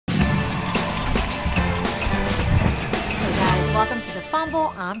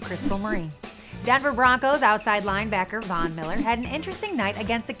Fumble, I'm Crystal Marie. Denver Broncos outside linebacker Von Miller had an interesting night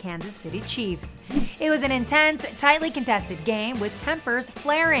against the Kansas City Chiefs. It was an intense, tightly contested game with tempers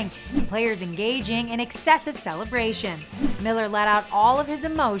flaring and players engaging in excessive celebration. Miller let out all of his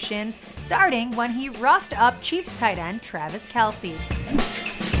emotions, starting when he roughed up Chiefs tight end Travis Kelce.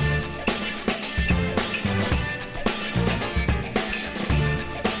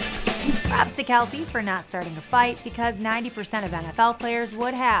 Props to Kelce for not starting a fight because 90% of NFL players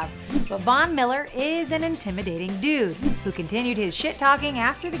would have. But Von Miller is an intimidating dude who continued his shit-talking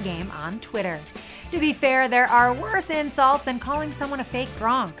after the game on Twitter. To be fair, there are worse insults than calling someone a fake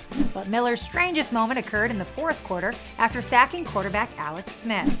Gronk. But Miller's strangest moment occurred in the fourth quarter after sacking quarterback Alex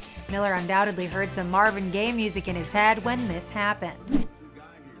Smith. Miller undoubtedly heard some Marvin Gaye music in his head when this happened.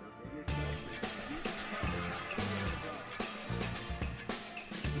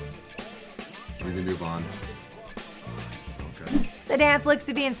 We can do Vaughn. Okay. The dance looks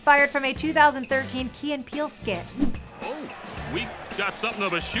to be inspired from a 2013 Key and Peele skit. Oh, we got something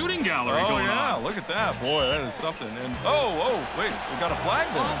of a shooting gallery going yeah, on. Look at that. Boy, that is something. And wait, we got a flag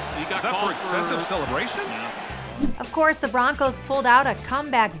there. He got is that called for excessive celebration? Yeah. Of course, the Broncos pulled out a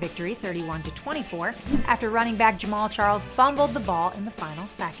comeback victory 31-24 after running back Jamal Charles fumbled the ball in the final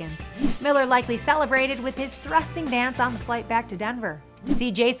seconds. Miller likely celebrated with his thrusting dance on the flight back to Denver. To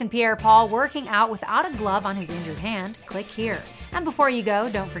see Jason Pierre-Paul working out without a glove on his injured hand, click here. And before you go,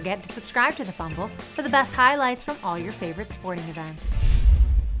 don't forget to subscribe to The Fumble for the best highlights from all your favorite sporting events.